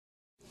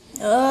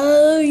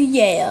Oh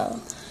yeah.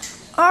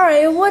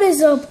 Alright, what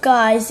is up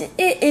guys?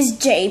 It is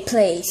Jay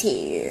Plays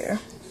here.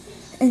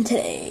 And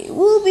today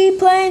we'll be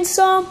playing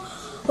some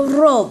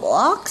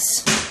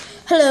Roblox.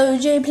 Hello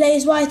Jay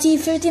Plays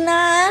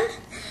YT59.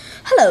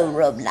 Hello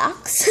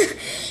Roblox.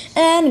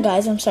 And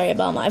guys, I'm sorry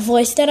about my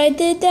voice that I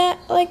did that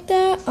like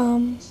that.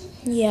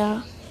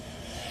 Yeah.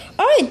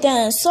 Alright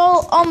then,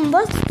 so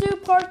let's do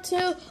part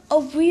 2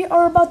 of we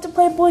are about to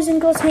play Boys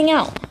and Girls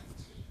Hangout.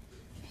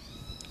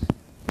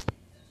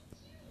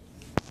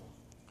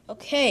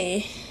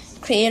 Okay,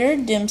 creator,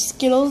 dim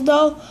Skittles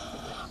though.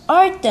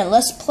 Alright then,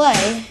 let's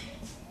play.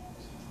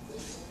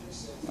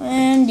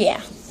 And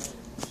yeah.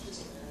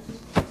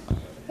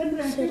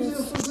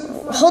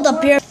 Hold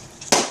up here.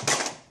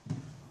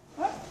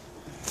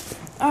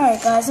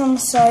 Alright guys, I'm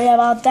sorry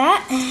about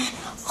that.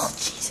 Oh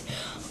jeez.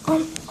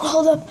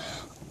 Hold up.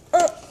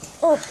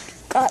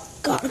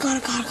 God.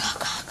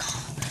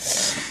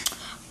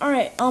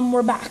 Alright,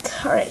 we're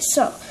back. Alright,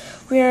 so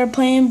we are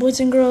playing Boys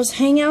and Girls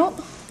Hangout.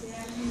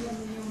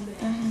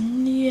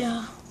 And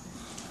yeah.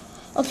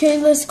 Okay,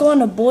 let's go on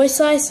the boy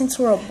side since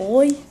we're a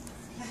boy.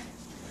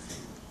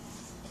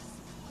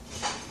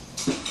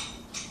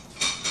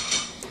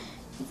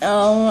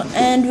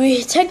 And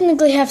we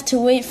technically have to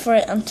wait for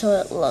it until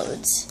it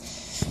loads.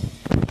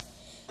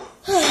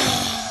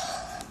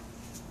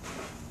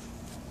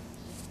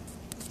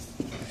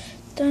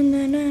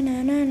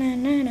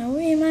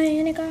 We might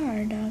in a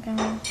car,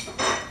 doggone.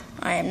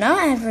 I am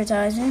not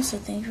advertising, so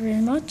thank you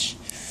very much.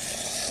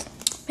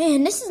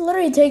 Man, this is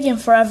literally taking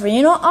forever.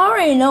 You know, I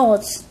already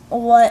know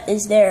what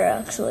is there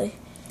actually.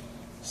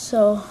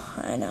 So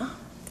I know.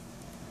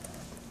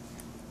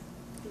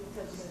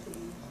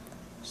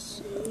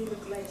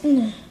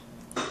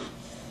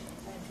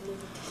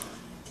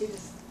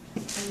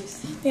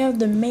 We have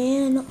the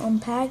man on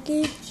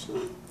package.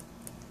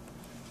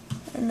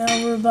 And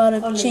now we're about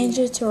to change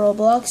it to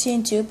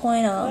Robloxian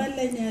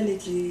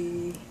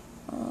 2.0.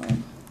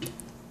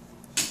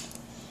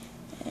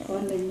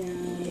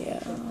 Yeah.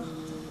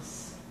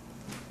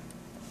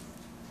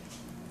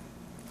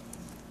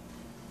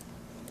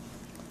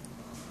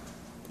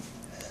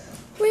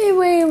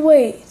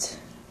 Wait.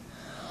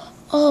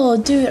 Oh,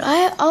 dude,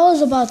 I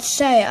was about to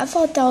say, I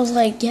thought that was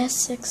like yes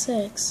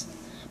 66.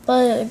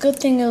 But a good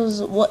thing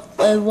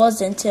it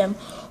wasn't him,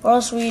 or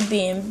else we'd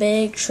be in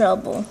big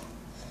trouble.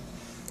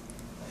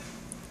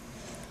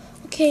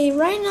 Okay,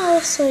 right now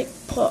let's like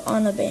put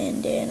on a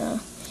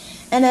bandana.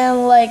 And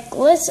then like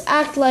let's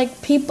act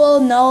like people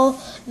know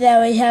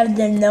that we have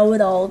the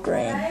know-it-all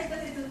grin.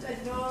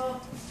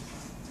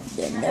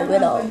 The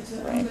know-it-all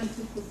grin.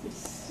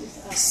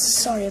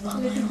 Sorry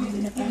about my mom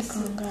in the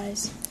background,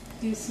 guys.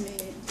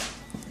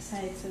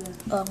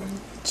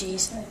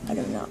 Jeez, I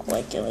do not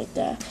like it like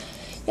that.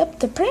 Yep,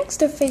 the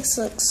prankster face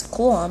looks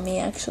cool on me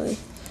actually.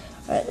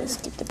 Alright, let's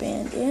get the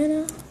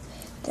bandana.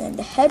 Then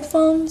the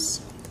headphones.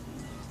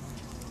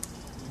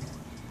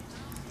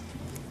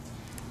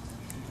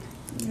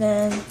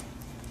 Then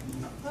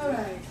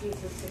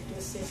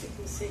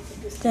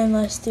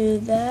let's do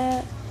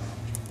that.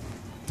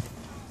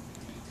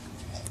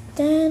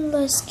 Then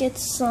let's get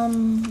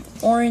some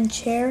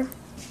orange hair.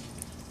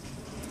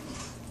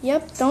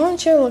 Yep, the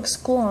orange hair looks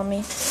cool on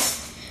me.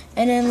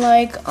 And then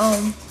like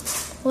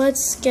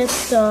let's get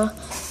the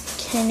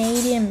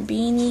Canadian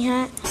beanie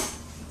hat.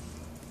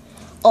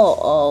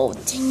 Oh,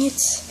 dang it.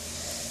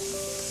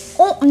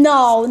 Oh,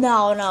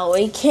 no,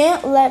 we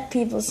can't let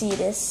people see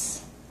this.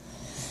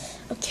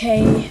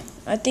 Okay,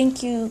 I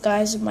think you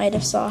guys might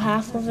have saw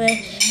half of it,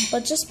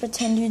 but just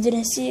pretend you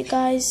didn't see it,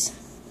 guys.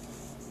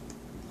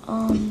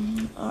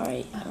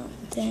 Alright,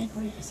 then.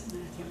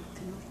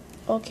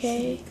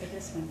 Okay.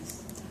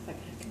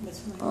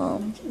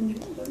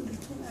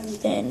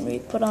 Then we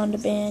put on the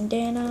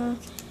bandana.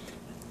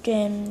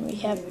 Then we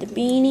have the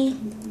beanie.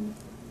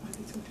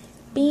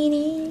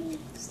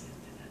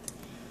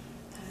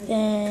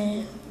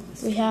 Then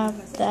we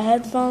have the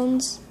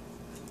headphones.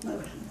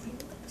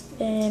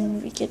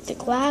 Then we get the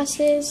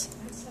glasses.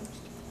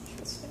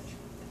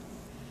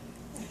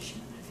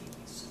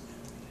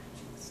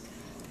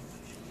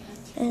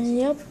 And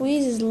yep, we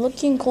is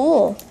looking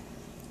cool.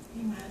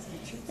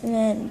 And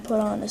then put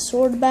on the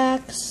sword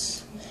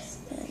backs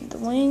and the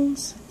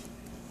wings.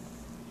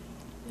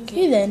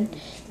 Okay then,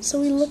 so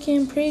we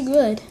looking pretty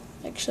good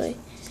actually.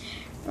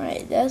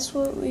 Right, that's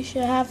what we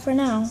should have for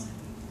now.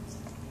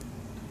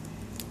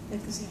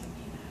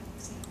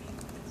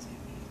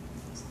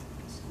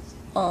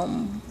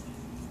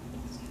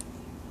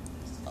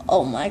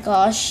 Oh my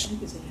gosh.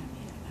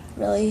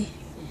 Really?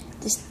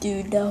 This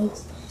dude though.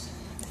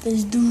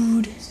 Let's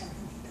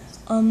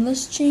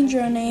change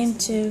our name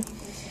to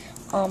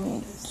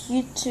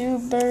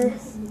YouTuber.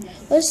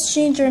 Let's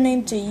change our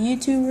name to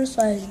YouTuber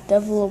 /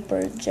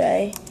 Developer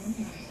J.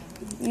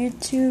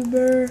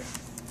 YouTuber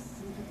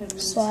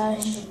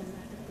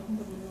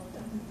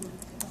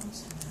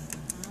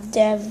 /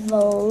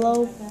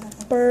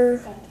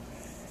 Developer.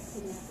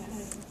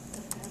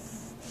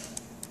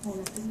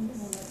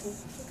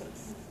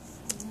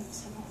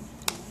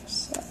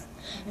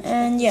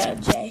 And yeah,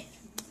 Jay.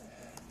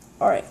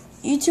 Alright.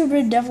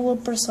 YouTuber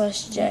developer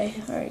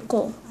 /J. Alright,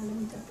 cool.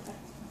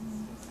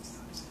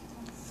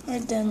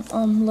 Alright then,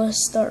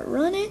 let's start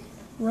running.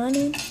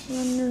 Running.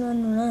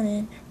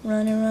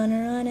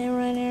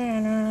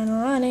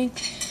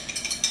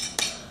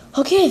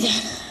 Okay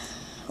then.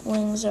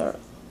 Wings are,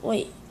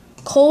 wait.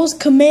 Cole's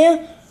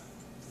command?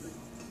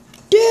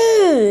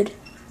 Dude!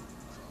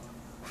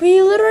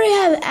 We literally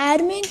have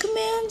admin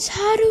commands?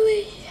 How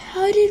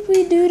did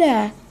we do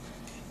that?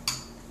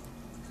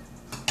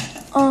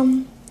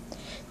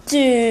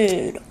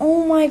 Dude,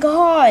 oh my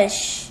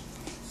gosh.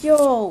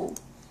 Yo,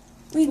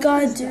 we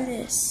gotta do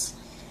this.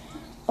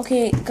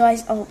 Okay,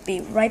 guys, I'll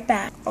be right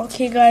back.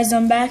 Okay, guys,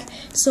 I'm back.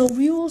 So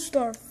we will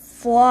start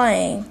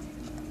flying.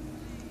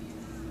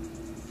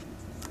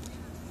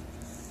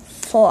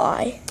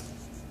 Fly.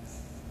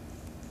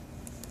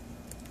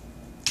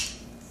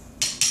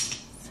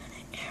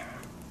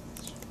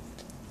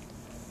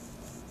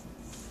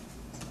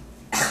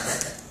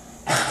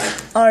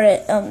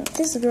 Alright,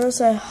 this girl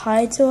said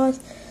hi to us.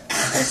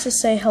 Let's just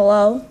say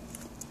hello.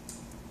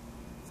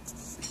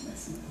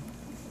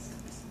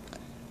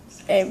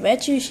 I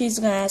bet you she's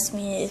gonna ask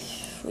me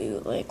if we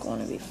would like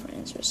want to be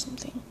friends or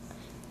something.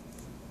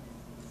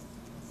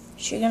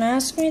 She gonna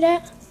ask me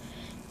that?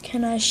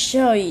 Can I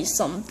show you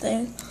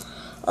something?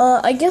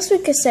 I guess we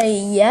could say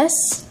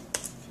yes.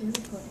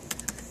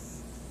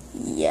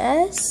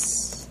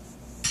 Yes.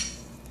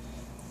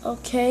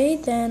 Okay,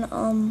 then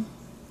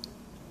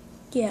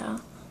yeah.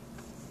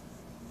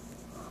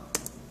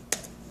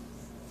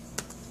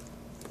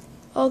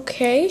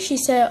 Okay, she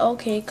said,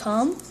 okay,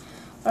 come.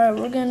 Alright,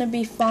 we're gonna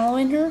be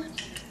following her.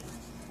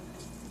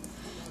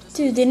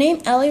 Dude, the name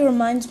Ellie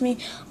reminds me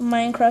of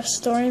Minecraft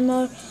story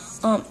mode.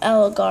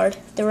 Ellegaard,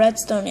 the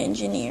redstone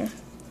engineer.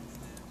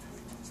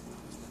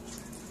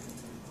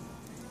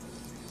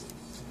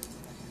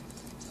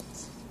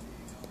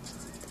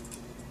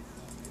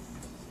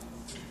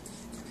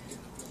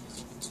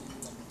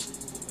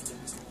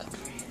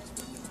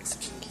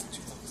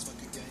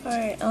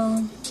 Alright,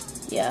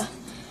 yeah.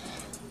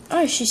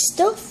 Oh, she's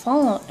still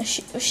following.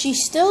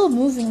 She's still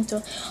moving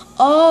to.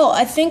 Oh,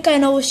 I think I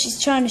know what she's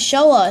trying to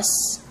show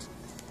us.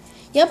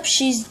 Yep,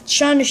 she's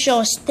trying to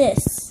show us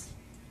this.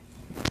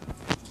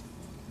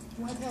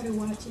 What are you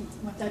watching?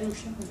 What are you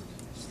showing?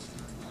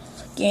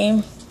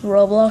 Game,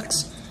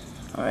 Roblox.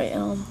 Alright,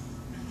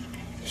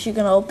 is she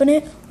gonna open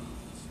it?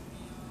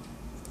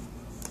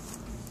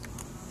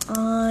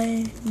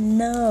 I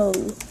know.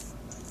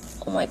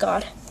 Oh my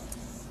god.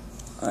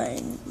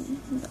 I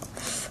know.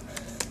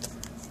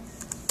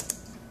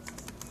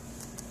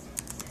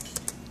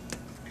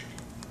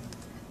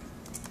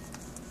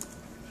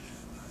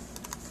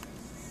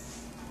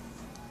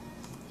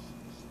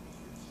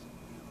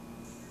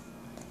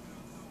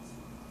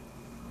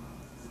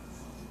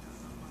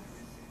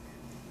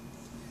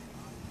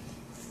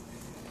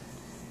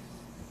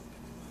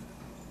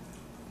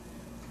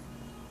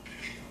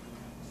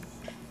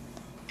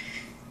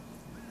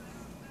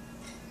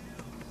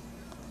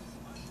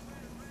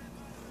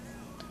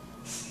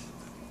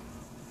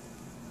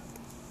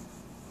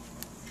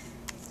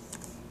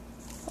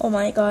 Oh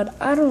my god,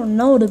 I don't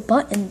know the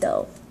button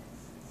though.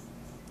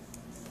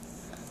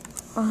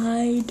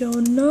 I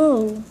don't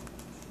know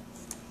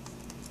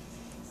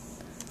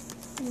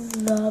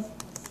the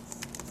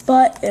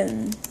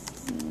button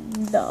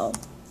though.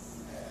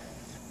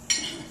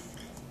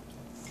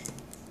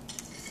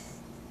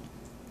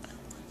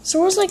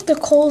 So where's like the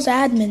Cole's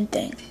admin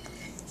thing?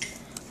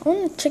 I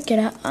wanna check it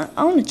out.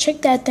 I wanna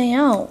check that thing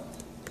out.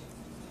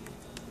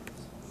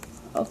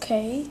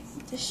 Okay,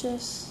 this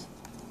is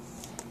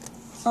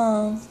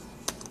I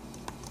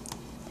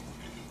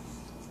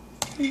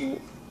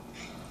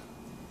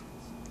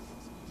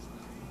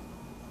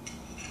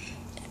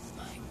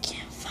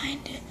can't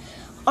find it.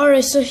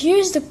 Alright, so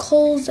here's the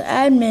Cole's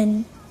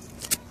admin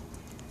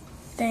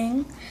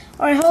thing.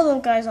 Alright, hold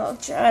up guys, I'll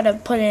try to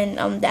put in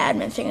the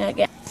admin thing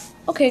again.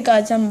 Okay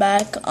guys, I'm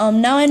back.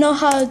 Now I know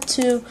how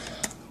to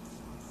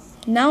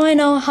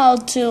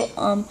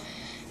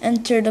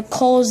enter the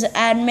Cole's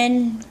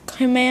admin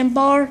command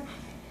bar.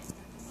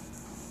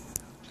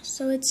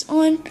 So it's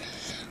on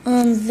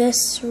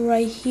this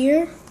right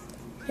here,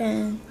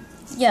 and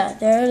yeah,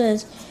 there it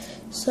is.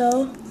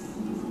 So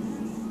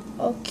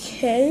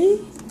okay,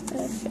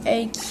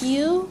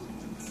 FAQ.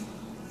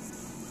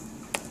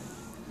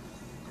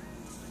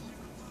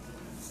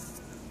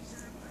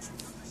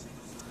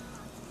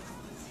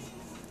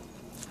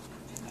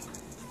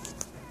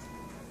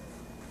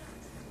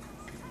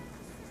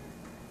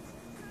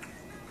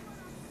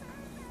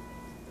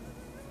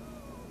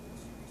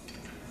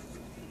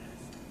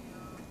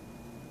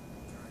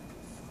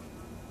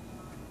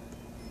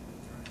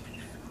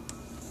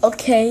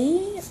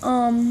 Okay,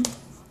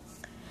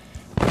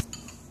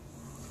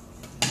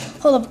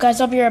 hold up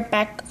guys, I'll be right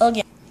back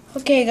again.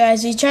 Okay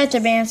guys, we tried to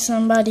ban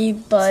somebody,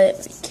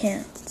 but we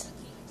can't.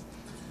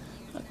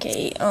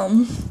 Okay,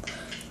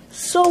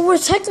 so we're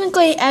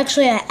technically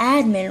actually an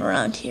admin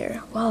around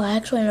here. Wow, I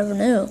actually never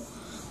knew.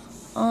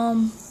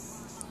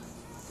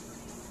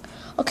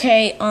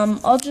 Okay,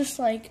 I'll just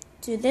like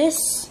do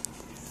this.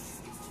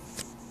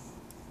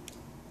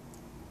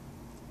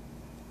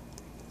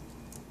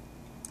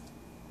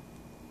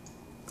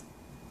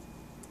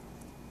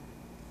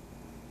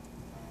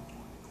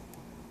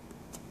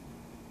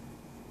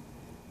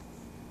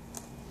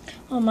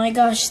 Oh my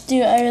gosh,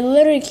 dude, I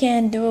literally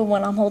can't do it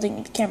when I'm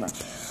holding the camera.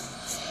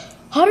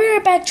 I'll be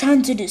right back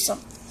trying to do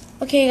something.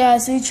 Okay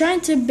guys, we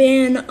tried to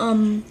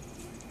ban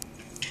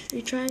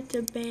we tried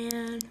to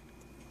ban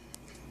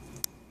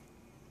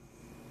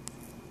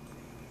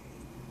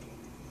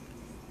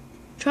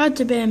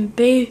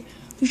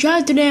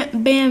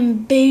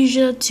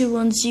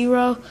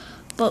byyyyyeeeeeee,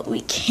 but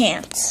we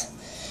can't.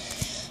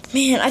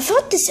 Man, I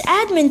thought this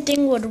admin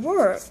thing would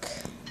work.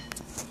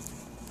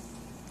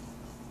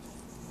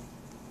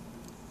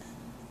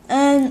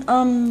 And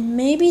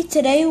maybe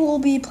today we'll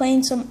be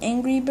playing some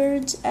Angry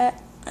Birds.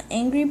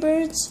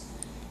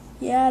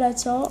 Yeah,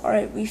 that's all.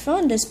 Alright, we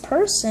found this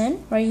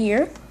person right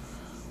here.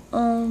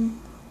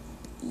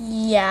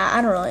 Yeah,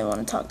 I don't really want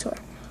to talk to her.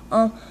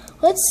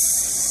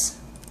 Let's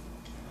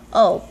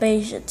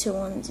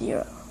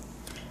byyyyyeeeeeee.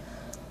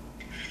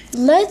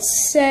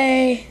 Let's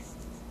say,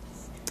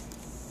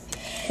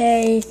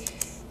 hey,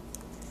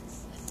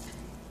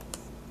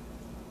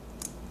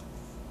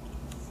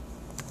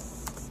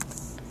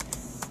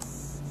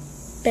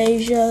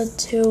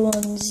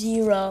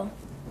 byyyyyeeeeeee.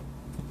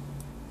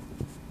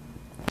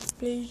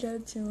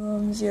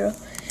 byyyyyeeeeeee.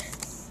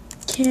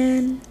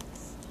 Can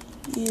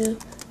you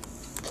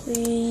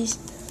please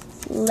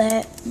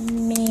let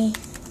me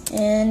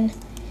in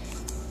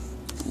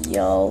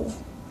your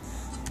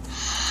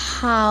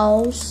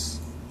house,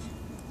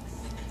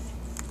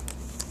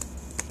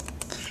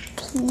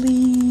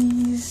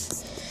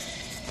 please?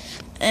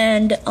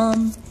 And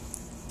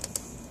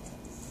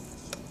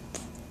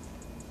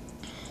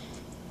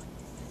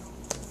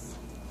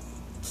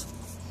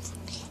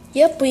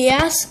yep, we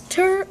asked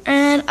her,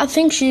 and I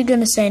think she's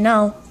gonna say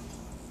no.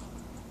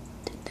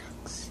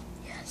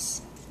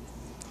 Yes.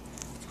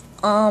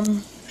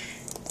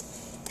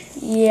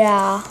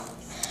 Yeah.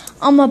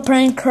 I'm a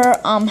prank her.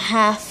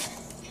 Half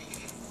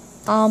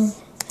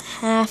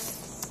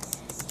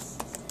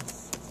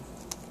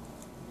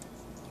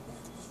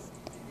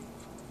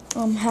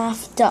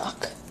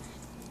duck.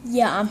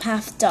 Yeah, I'm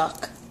half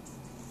duck.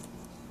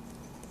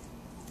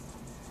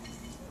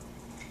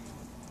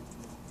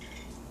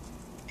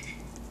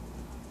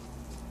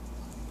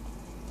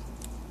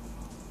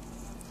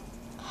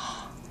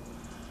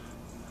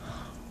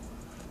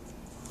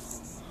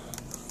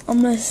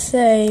 I'm gonna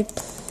say,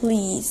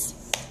 please.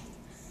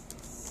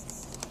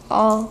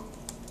 I'll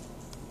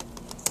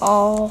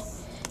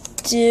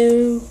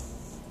do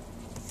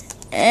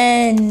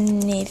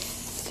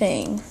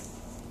anything.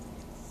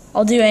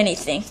 I'll do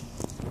anything.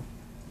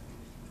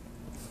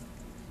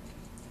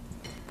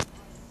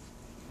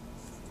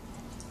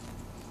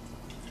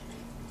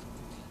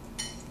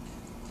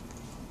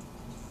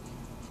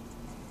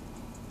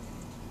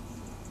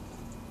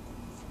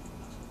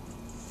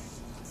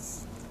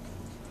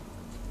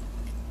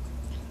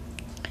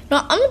 No,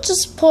 I'm gonna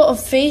just put a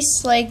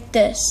face like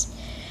this.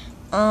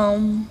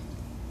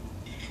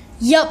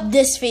 Yup,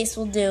 this face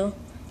will do.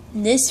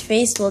 This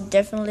face will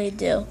definitely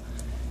do.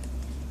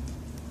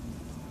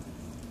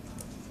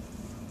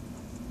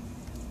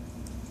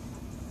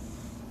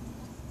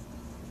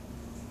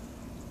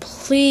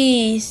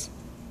 Please.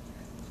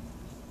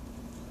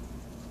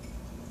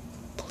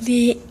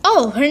 Please.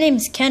 Oh, her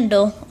name's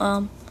Kendall.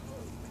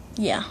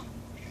 Yeah.